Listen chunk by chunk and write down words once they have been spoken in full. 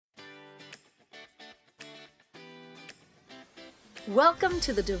Welcome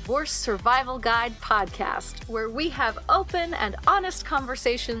to the Divorce Survival Guide podcast, where we have open and honest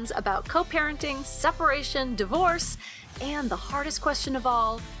conversations about co-parenting, separation, divorce, and the hardest question of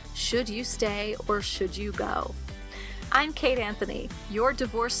all, should you stay or should you go? I'm Kate Anthony, your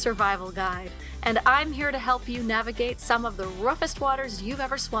Divorce Survival Guide, and I'm here to help you navigate some of the roughest waters you've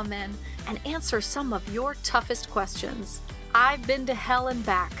ever swum in and answer some of your toughest questions. I've been to hell and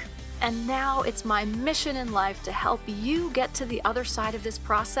back. And now it's my mission in life to help you get to the other side of this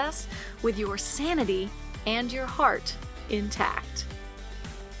process with your sanity and your heart intact.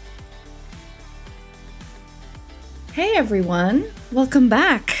 Hey everyone, welcome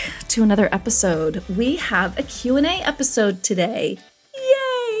back to another episode. We have a Q&A episode today.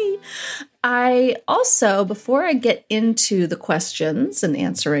 Yay! I also, before I get into the questions and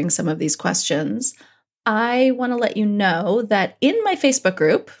answering some of these questions, I want to let you know that in my Facebook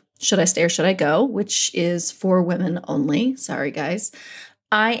group, Should I Stay or Should I Go, which is for women only. Sorry, guys.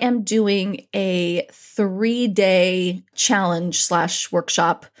 I am doing a 3-day challenge /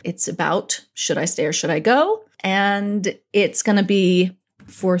 workshop. It's about should I stay or should I go? And it's going to be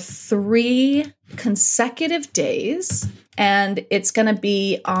for 3 consecutive days. And it's going to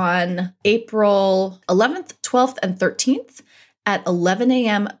be on April 11th, 12th, and 13th at 11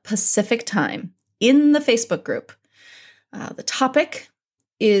 a.m. Pacific time in the Facebook group. The topic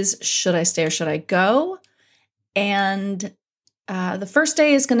is should I stay or should I go? And the first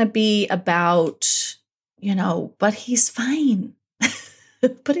day is going to be about, but he's fine.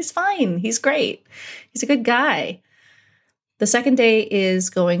 But he's fine. He's great. He's a good guy. The second day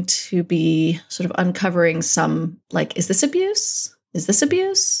is going to be sort of uncovering some, is this abuse? Is this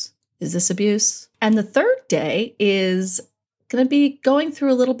abuse? Is this abuse? And the third day is going to be going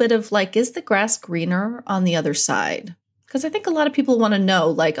through a little bit of is the grass greener on the other side? Because I think a lot of people want to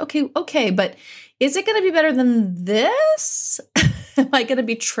know, okay, but is it going to be better than this? Am I going to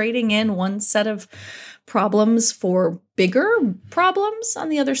be trading in one set of problems for bigger problems on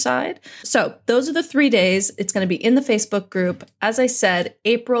the other side? So those are the 3 days. It's going to be in the Facebook group. As I said,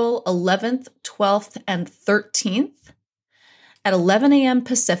 April 11th, 12th, and 13th at 11 a.m.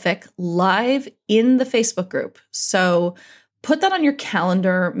 Pacific, live in the Facebook group. So put that on your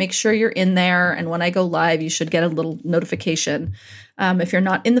calendar. Make sure you're in there. And when I go live, you should get a little notification. If you're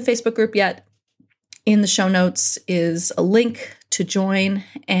not in the Facebook group yet, in the show notes is a link to join.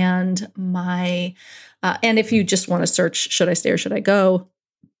 And and if you just want to search, should I stay or should I go?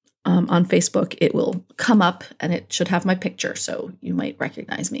 On Facebook, it will come up and it should have my picture. So you might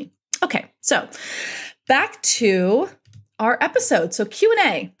recognize me. Okay. So back to our episode. So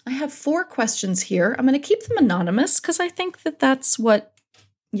Q&A. I have 4 questions here. I'm going to keep them anonymous because I think that that's what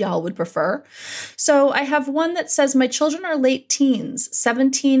y'all would prefer. So I have one that says, my children are late teens,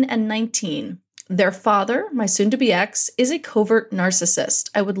 17 and 19. Their father, my soon-to-be ex, is a covert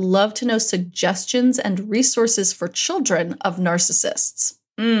narcissist. I would love to know suggestions and resources for children of narcissists.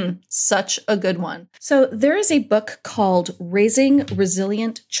 Such a good one. So there is a book called Raising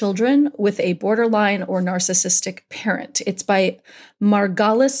Resilient Children with a Borderline or Narcissistic Parent. It's by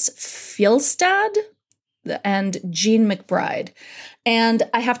Margalis Fjellstad and Jean McBride. And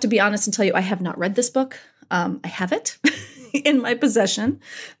I have to be honest and tell you, I have not read this book. I have it in my possession,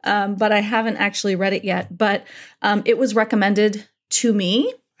 but I haven't actually read it yet. But it was recommended to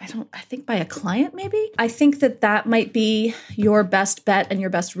me. I think by a client, maybe. I think that might be your best bet and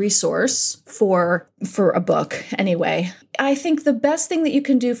your best resource for a book anyway. I think the best thing that you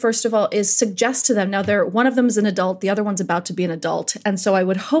can do, first of all, is suggest to them. Now, one of them is an adult, the other one's about to be an adult. And so I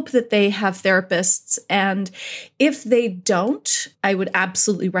would hope that they have therapists. And if they don't, I would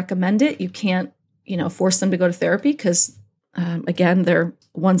absolutely recommend it. You can't, force them to go to therapy because again,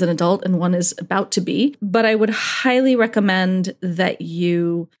 one's an adult and one is about to be, but I would highly recommend that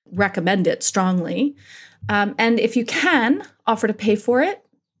you recommend it strongly. And if you can offer to pay for it,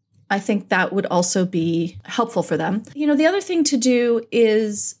 I think that would also be helpful for them. The other thing to do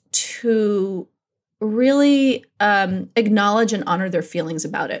is to really acknowledge and honor their feelings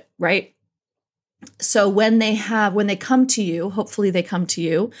about it, right? So when they come to you, hopefully they come to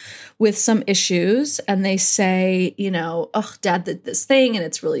you with some issues and they say, oh, dad did this thing and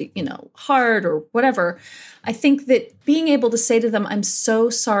it's really, hard or whatever. I think that being able to say to them, I'm so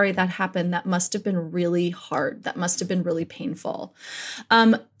sorry that happened. That must have been really hard. That must have been really painful.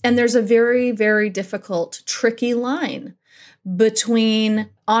 And there's a very, very difficult, tricky line between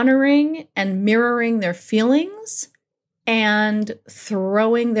honoring and mirroring their feelings and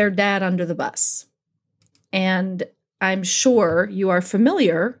throwing their dad under the bus. And I'm sure you are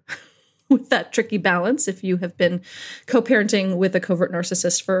familiar with that tricky balance if you have been co-parenting with a covert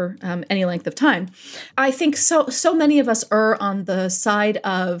narcissist for any length of time. I think so many of us are on the side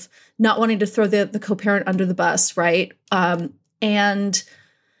of not wanting to throw the co-parent under the bus, right? And,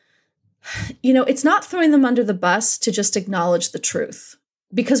 it's not throwing them under the bus to just acknowledge the truth,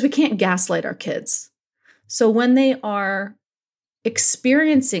 because we can't gaslight our kids. So when they are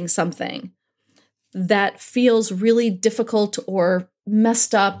experiencing something that feels really difficult or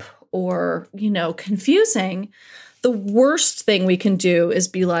messed up or, confusing, the worst thing we can do is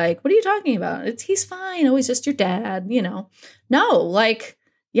be like, what are you talking about? He's fine. Oh, he's just your dad, No,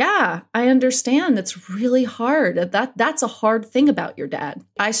 yeah, I understand. It's really hard. That's a hard thing about your dad.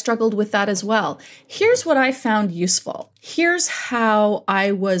 I struggled with that as well. Here's what I found useful. Here's how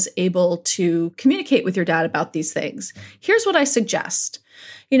I was able to communicate with your dad about these things. Here's what I suggest.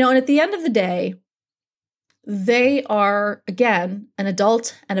 And at the end of the day, they are, again, an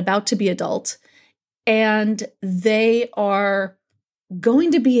adult and about to be adult, and they are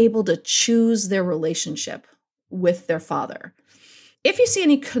going to be able to choose their relationship with their father. If you see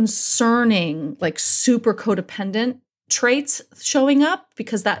any concerning, super codependent traits showing up,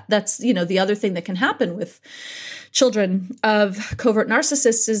 because that's the other thing that can happen with children of covert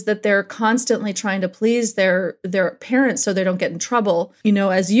narcissists is that they're constantly trying to please their parents so they don't get in trouble.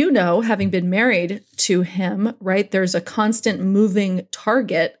 As having been married to him, right, there's a constant moving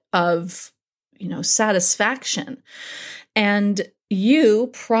target of, satisfaction. And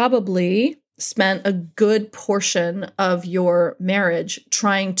you probably spent a good portion of your marriage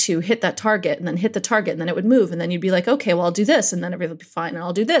trying to hit that target and then hit the target, and then it would move. And then you'd be like, okay, well, I'll do this, and then everything will be fine, and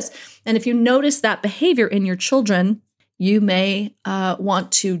I'll do this. And if you notice that behavior in your children, you may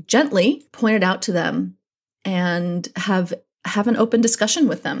want to gently point it out to them and have an open discussion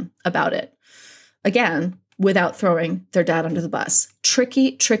with them about it. Again, without throwing their dad under the bus.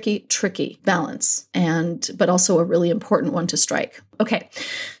 Tricky, tricky, tricky balance, but also a really important one to strike. Okay,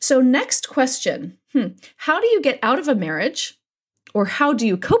 so next question. How do you get out of a marriage, or how do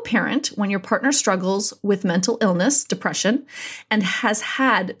you co-parent when your partner struggles with mental illness, depression, and has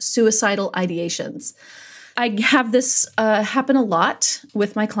had suicidal ideations? I have this happen a lot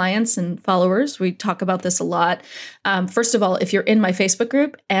with my clients and followers. We talk about this a lot. First of all, if you're in my Facebook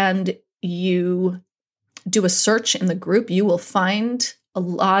group and you do a search in the group, you will find a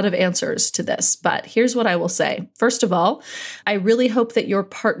lot of answers to this. But here's what I will say. First of all, I really hope that your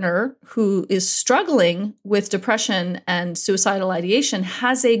partner who is struggling with depression and suicidal ideation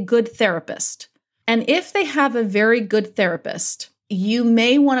has a good therapist. And if they have a very good therapist, you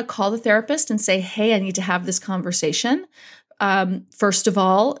may want to call the therapist and say, hey, I need to have this conversation. First of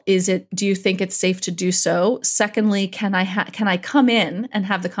all, do you think it's safe to do so? Secondly, can I come in and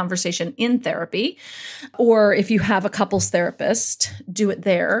have the conversation in therapy? Or if you have a couples therapist, do it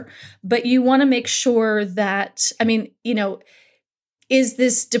there. But you want to make sure that, is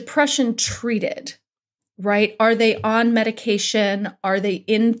this depression treated, right? Are they on medication? Are they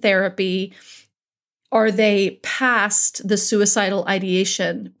in therapy? Are they past the suicidal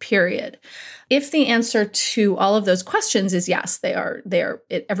ideation period? If the answer to all of those questions is yes, they are,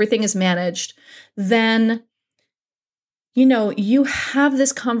 everything is managed, then, you have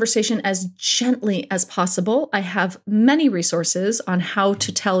this conversation as gently as possible. I have many resources on how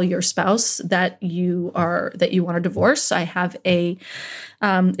to tell your spouse that you want to divorce. I have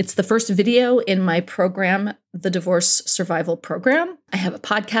it's the first video in my program, the Divorce Survival Program. I have a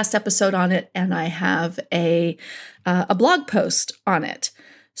podcast episode on it, and I have a blog post on it.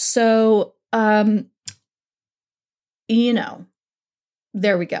 So,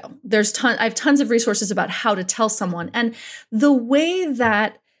 there we go. I have tons of resources about how to tell someone. And the way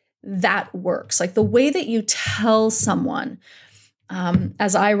that works, the way that you tell someone,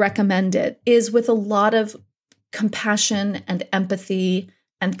 as I recommend it, is with a lot of compassion and empathy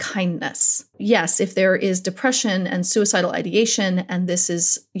and kindness. Yes, if there is depression and suicidal ideation, and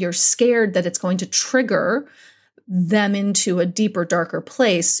you're scared that it's going to trigger them into a deeper, darker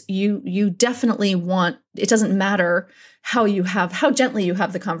place, you definitely want, it doesn't matter how gently you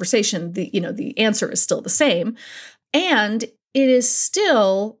have the conversation, the answer is still the same. And it is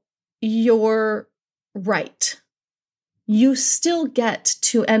still your right. You still get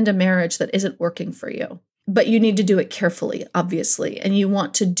to end a marriage that isn't working for you, but you need to do it carefully, obviously. And you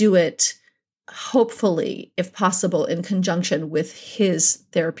want to do it, hopefully, if possible, in conjunction with his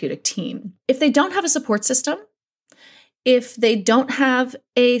therapeutic team. If they don't have a support system, if they don't have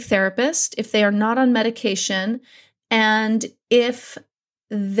a therapist, if they are not on medication, and if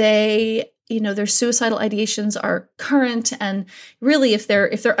they, their suicidal ideations are current, and really if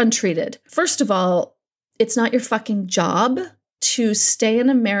they're untreated, first of all, it's not your fucking job to stay in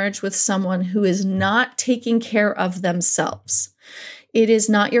a marriage with someone who is not taking care of themselves. It is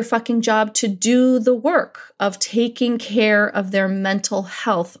not your fucking job to do the work of taking care of their mental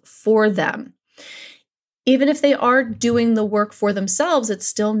health for them. Even if they are doing the work for themselves, it's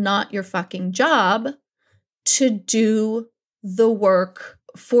still not your fucking job to do the work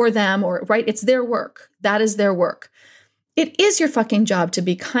for them, or right? It's their work. That is their work. It is your fucking job to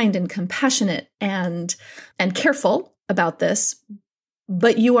be kind and compassionate and careful about this,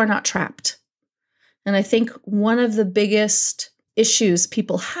 but you are not trapped. And I think one of the biggest issues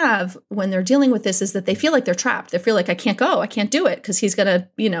people have when they're dealing with this is that they feel like they're trapped. They feel like, I can't go, I can't do it because he's going to,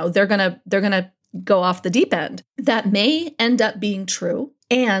 they're going to go off the deep end. That may end up being true,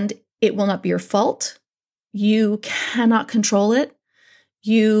 and it will not be your fault. You cannot control it.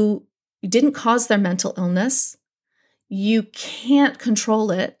 You didn't cause their mental illness. You can't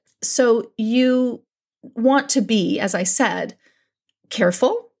control it. So you want to be, as I said,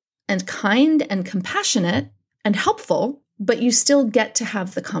 careful and kind and compassionate and helpful, but you still get to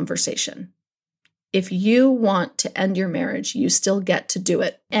have the conversation. If you want to end your marriage, you still get to do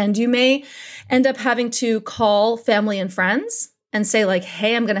it. And you may end up having to call family and friends and say like,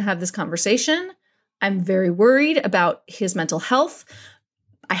 hey, I'm going to have this conversation. I'm very worried about his mental health.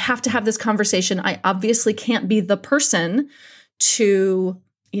 I have to have this conversation. I obviously can't be the person to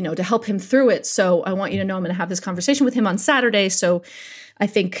help him through it. So I want you to know I'm going to have this conversation with him on Saturday. So I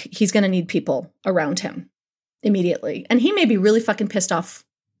think he's going to need people around him immediately. And he may be really fucking pissed off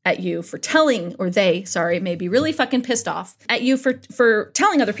at you for telling, or they, sorry, may be really fucking pissed off at you for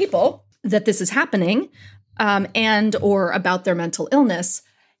telling other people that this is happening, and or about their mental illness,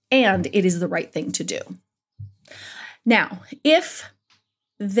 and it is the right thing to do. Now, if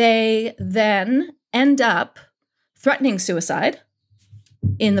they then end up threatening suicide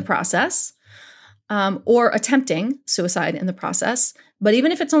in the process, or attempting suicide in the process, but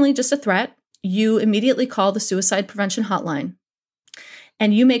even if it's only just a threat, you immediately call the suicide prevention hotline.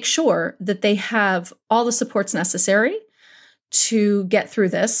 And you make sure that they have all the supports necessary to get through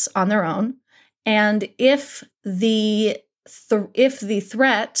this on their own. And if the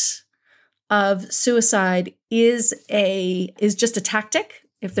threat of suicide is just a tactic,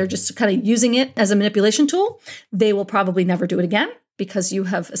 if they're just kind of using it as a manipulation tool, they will probably never do it again because you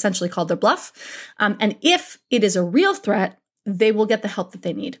have essentially called their bluff. And if it is a real threat, they will get the help that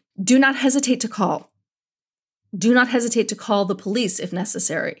they need. Do not hesitate to call. Do not hesitate to call the police if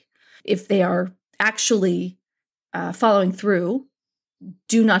necessary. If they are actually following through,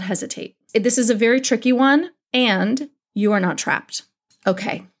 do not hesitate. This is a very tricky one, and you are not trapped.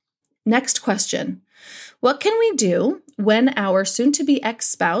 Okay, next question. What can we do when our soon-to-be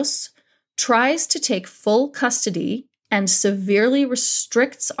ex-spouse tries to take full custody and severely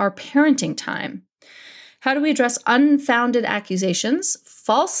restricts our parenting time? How do we address unfounded accusations,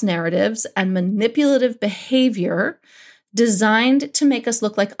 false narratives, and manipulative behavior designed to make us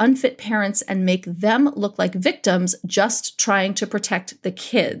look like unfit parents and make them look like victims just trying to protect the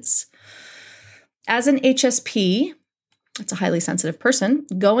kids? As an HSP, it's a highly sensitive person,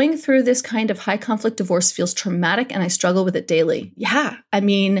 going through this kind of high conflict divorce feels traumatic and I struggle with it daily. Yeah,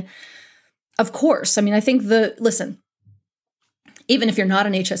 of course. I think listen, even if you're not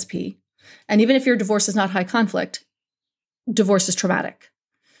an HSP, and even if your divorce is not high conflict, divorce is traumatic.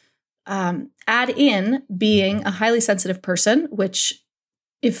 Add in being a highly sensitive person, which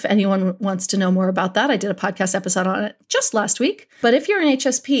if anyone wants to know more about that, I did a podcast episode on it just last week. But if you're an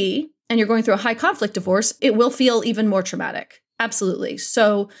HSP and you're going through a high conflict divorce, it will feel even more traumatic. Absolutely.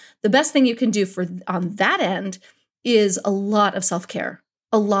 So the best thing you can do on that end is a lot of self-care.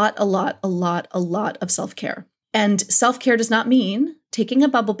 A lot of self-care. And self-care does not mean taking a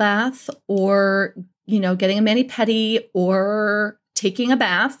bubble bath or, getting a mani-pedi or taking a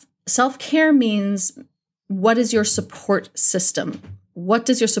bath. Self-care means, what is your support system? What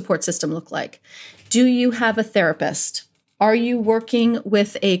does your support system look like? Do you have a therapist? Are you working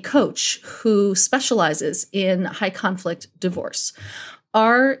with a coach who specializes in high conflict divorce?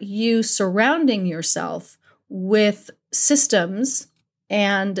 Are you surrounding yourself with systems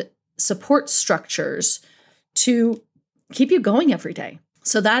and support structures to keep you going every day?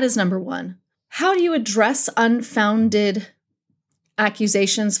 So that is number one. How do you address unfounded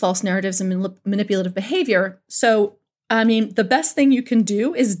accusations, false narratives, and manipulative behavior? So, the best thing you can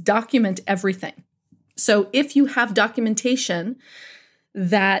do is document everything. So if you have documentation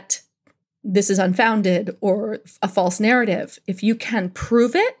that this is unfounded or a false narrative, if you can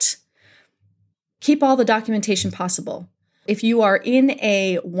prove it, keep all the documentation possible. If you are in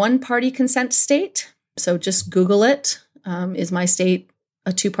a one-party consent state, so just Google it, is my state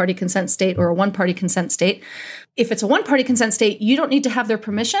a two-party consent state or a one-party consent state. If it's a one-party consent state, you don't need to have their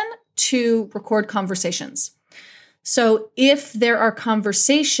permission to record conversations. So if there are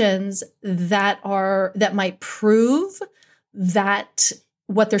conversations that might prove that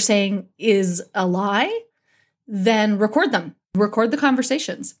what they're saying is a lie, then record them. Record the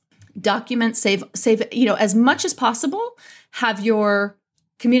conversations. Document, save, as much as possible, have your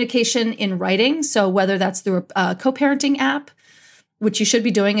communication in writing. So whether that's through a co-parenting app, which you should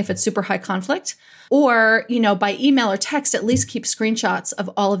be doing if it's super high conflict, or, by email or text, at least keep screenshots of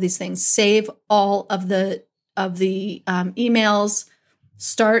all of these things. Save all of the emails.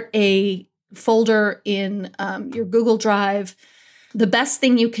 Start a folder in your Google Drive. The best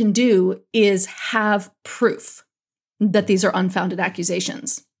thing you can do is have proof that these are unfounded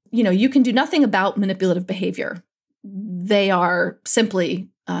accusations. You can do nothing about manipulative behavior. They are simply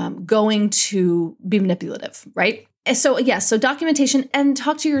going to be manipulative, right? So documentation, and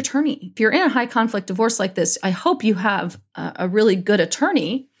talk to your attorney. If you're in a high conflict divorce like this, I hope you have a really good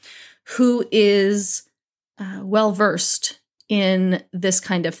attorney who is well-versed in this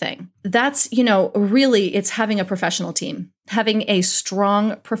kind of thing. That's, really, it's having a professional team, having a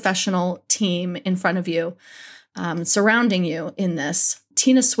strong professional team in front of you, surrounding you in this.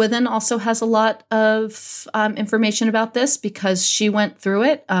 Tina Swithin also has a lot of information about this because she went through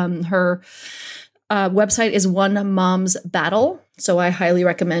it. Her website is One Mom's Battle. So I highly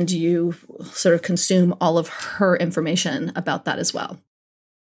recommend you sort of consume all of her information about that as well.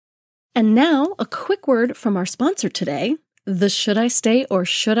 And now a quick word from our sponsor today, the Should I Stay or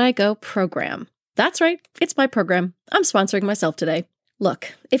Should I Go program. That's right. It's my program. I'm sponsoring myself today.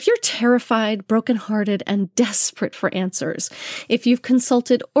 Look, if you're terrified, brokenhearted, and desperate for answers, if you've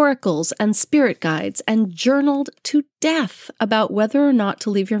consulted oracles and spirit guides and journaled to death about whether or not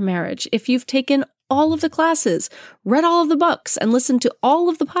to leave your marriage, if you've taken all of the classes, read all of the books, and listened to all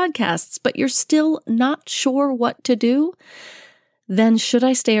of the podcasts, but you're still not sure what to do, then Should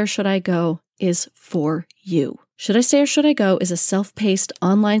I Stay or Should I Go is for you. Should I Stay or Should I Go is a self-paced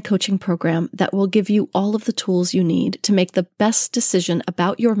online coaching program that will give you all of the tools you need to make the best decision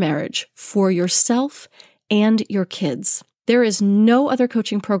about your marriage for yourself and your kids. There is no other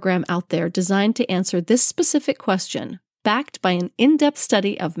coaching program out there designed to answer this specific question, backed by an in-depth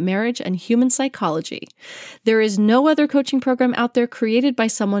study of marriage and human psychology. There is no other coaching program out there created by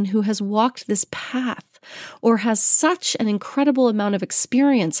someone who has walked this path or has such an incredible amount of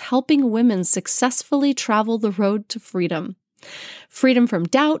experience helping women successfully travel the road to freedom. Freedom from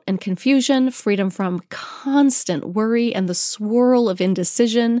doubt and confusion, freedom from constant worry and the swirl of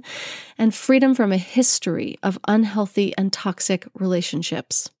indecision, and freedom from a history of unhealthy and toxic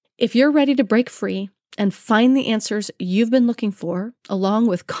relationships. If you're ready to break free and find the answers you've been looking for, along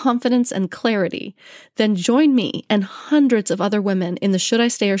with confidence and clarity, then join me and hundreds of other women in the Should I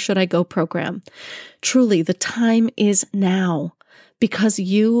Stay or Should I Go program. Truly, the time is now, because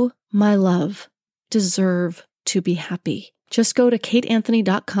you, my love, deserve to be happy. Just go to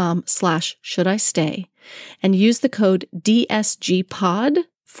kateanthony.com/should-I-stay and use the code DSGPOD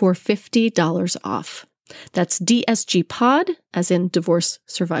for $50 off. That's DSGPOD, as in Divorce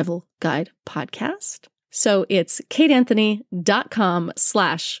Survival Guide Podcast. So it's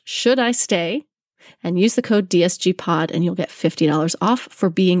kateanthony.com/should-I-stay and use the code DSGPOD and you'll get $50 off for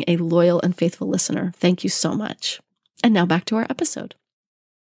being a loyal and faithful listener. Thank you so much. And now back to our episode.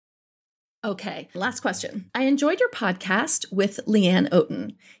 Okay, last question. I enjoyed your podcast with Leanne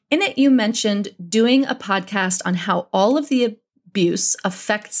Oten. In it, you mentioned doing a podcast on how all of the abuse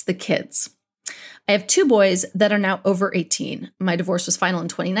affects the kids. I have two boys that are now over 18. My divorce was final in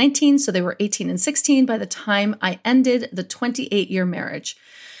 2019, so they were 18 and 16 by the time I ended the 28-year marriage.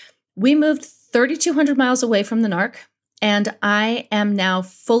 We moved 3,200 miles away from the narc, and I am now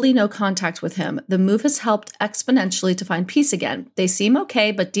fully no contact with him. The move has helped exponentially to find peace again. They seem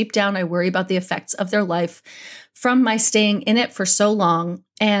okay, but deep down I worry about the effects of their life from my staying in it for so long,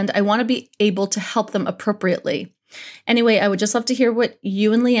 and I want to be able to help them appropriately. Anyway, I would just love to hear what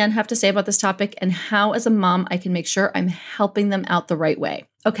you and Leanne have to say about this topic and how, as a mom, I can make sure I'm helping them out the right way.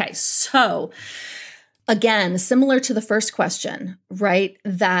 Okay, so again, similar to the first question, right?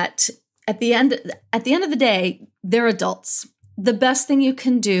 That at the end of the day, they're adults. The best thing you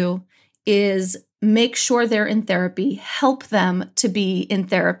can do is make sure they're in therapy, help them to be in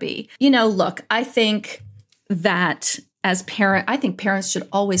therapy. Look, I think that as I think parents should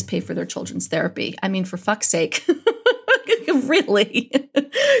always pay for their children's therapy. I mean, for fuck's sake, really?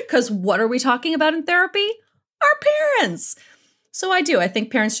 Because what are we talking about in therapy? Our parents. So I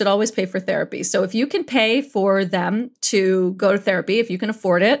think parents should always pay for therapy. So if you can pay for them to go to therapy, if you can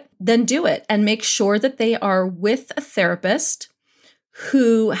afford it, then do it and make sure that they are with a therapist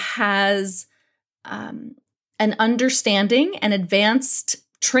who has an understanding and advanced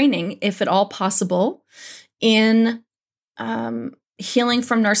training, if at all possible, in healing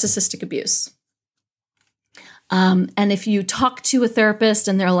from narcissistic abuse. And if you talk to a therapist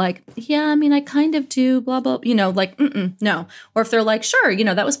and they're like, yeah, I mean, I kind of do, blah, blah, like, no. Or if they're like, sure,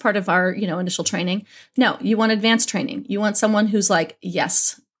 that was part of our, initial training. No, you want advanced training. You want someone who's like,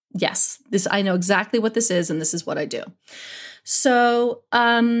 yes, this, I know exactly what this is, and this is what I do. So,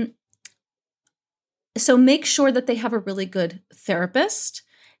 so make sure that they have a really good therapist.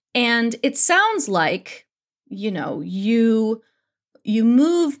 And it sounds like, you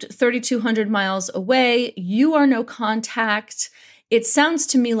moved 3,200 miles away. You are no contact. It sounds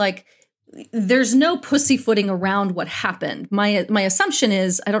to me like there's no pussyfooting around what happened. My assumption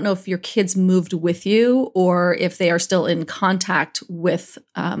is, I don't know if your kids moved with you or if they are still in contact with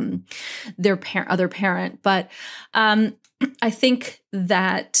their other parent. But I think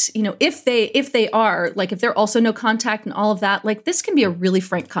that, if they are, like, if they're also no contact and all of that, like, this can be a really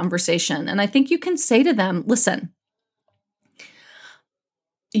frank conversation. And I think you can say to them, listen,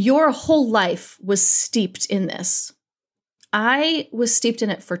 your whole life was steeped in this. I was steeped in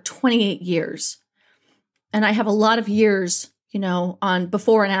it for 28 years. And I have a lot of years, on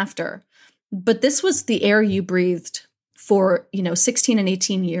before and after. But this was the air you breathed for, 16 and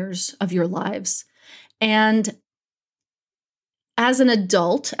 18 years of your lives. And as an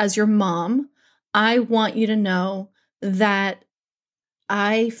adult, as your mom, I want you to know that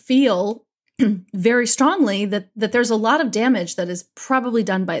I feel very strongly that there's a lot of damage that is probably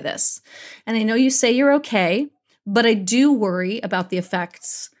done by this. And I know you say you're okay, but I do worry about the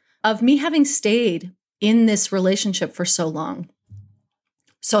effects of me having stayed in this relationship for so long.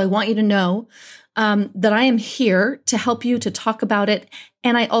 So I want you to know that I am here to help you to talk about it.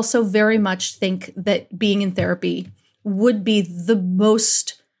 And I also very much think that being in therapy would be the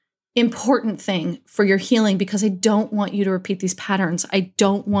most important thing for your healing, because I don't want you to repeat these patterns. I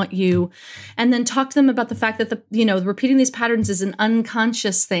don't want you. And then talk to them about the fact that repeating these patterns is an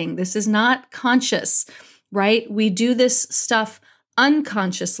unconscious thing. This is not conscious, right? We do this stuff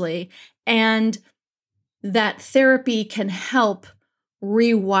unconsciously, and that therapy can help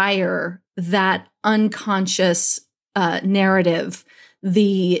rewire that unconscious narrative,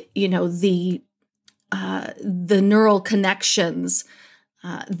 the neural connections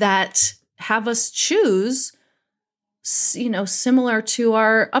that have us choose, similar to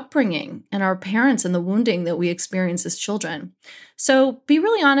our upbringing and our parents and the wounding that we experience as children. So be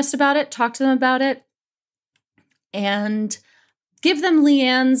really honest about it, talk to them about it, and give them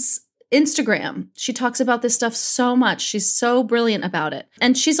Leanne's Instagram. She talks about this stuff so much. She's so brilliant about it.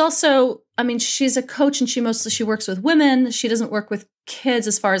 And she's also, she's a coach, and she works with women. She doesn't work with kids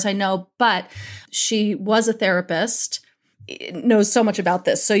as far as I know, but she was a therapist, knows so much about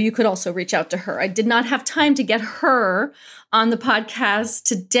this. So you could also reach out to her. I did not have time to get her on the podcast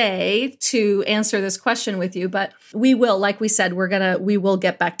today to answer this question with you, but we will, like we said, we will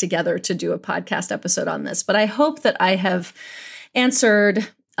get back together to do a podcast episode on this. But I hope that I have answered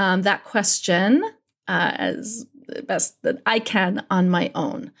that question as best that I can on my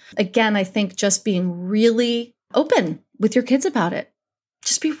own. Again, I think just being really open with your kids about it.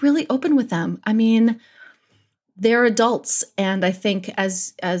 Just be really open with them. They're adults. And I think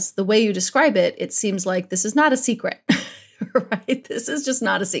as the way you describe it, it seems like this is not a secret, right? This is just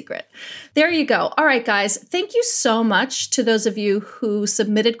not a secret. There you go. All right, guys. Thank you so much to those of you who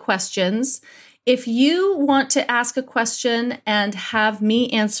submitted questions. If you want to ask a question and have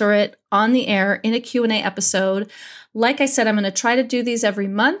me answer it on the air in a Q&A episode, like I said, I'm going to try to do these every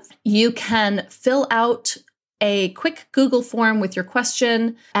month. You can fill out a quick Google form with your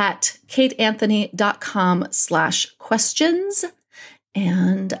question at kateanthony.com/questions.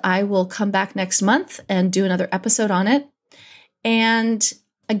 And I will come back next month and do another episode on it. And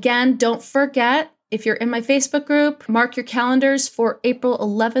again, don't forget, if you're in my Facebook group, mark your calendars for April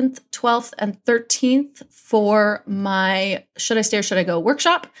 11th, 12th, and 13th for my Should I Stay or Should I Go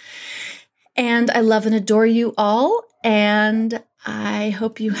workshop. And I love and adore you all. And I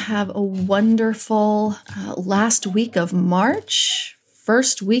hope you have a wonderful last week of March,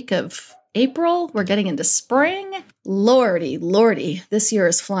 first week of April. We're getting into spring. Lordy, this year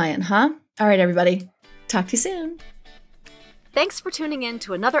is flying, huh? All right, everybody. Talk to you soon. Thanks for tuning in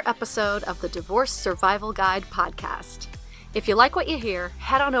to another episode of the Divorce Survival Guide podcast. If you like what you hear,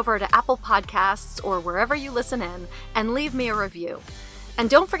 head on over to Apple Podcasts or wherever you listen in and leave me a review. And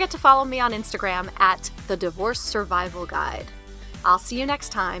don't forget to follow me on Instagram at the Divorce Survival Guide. I'll see you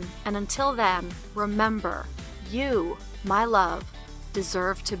next time, and until then, remember, you, my love,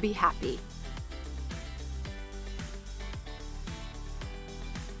 deserve to be happy.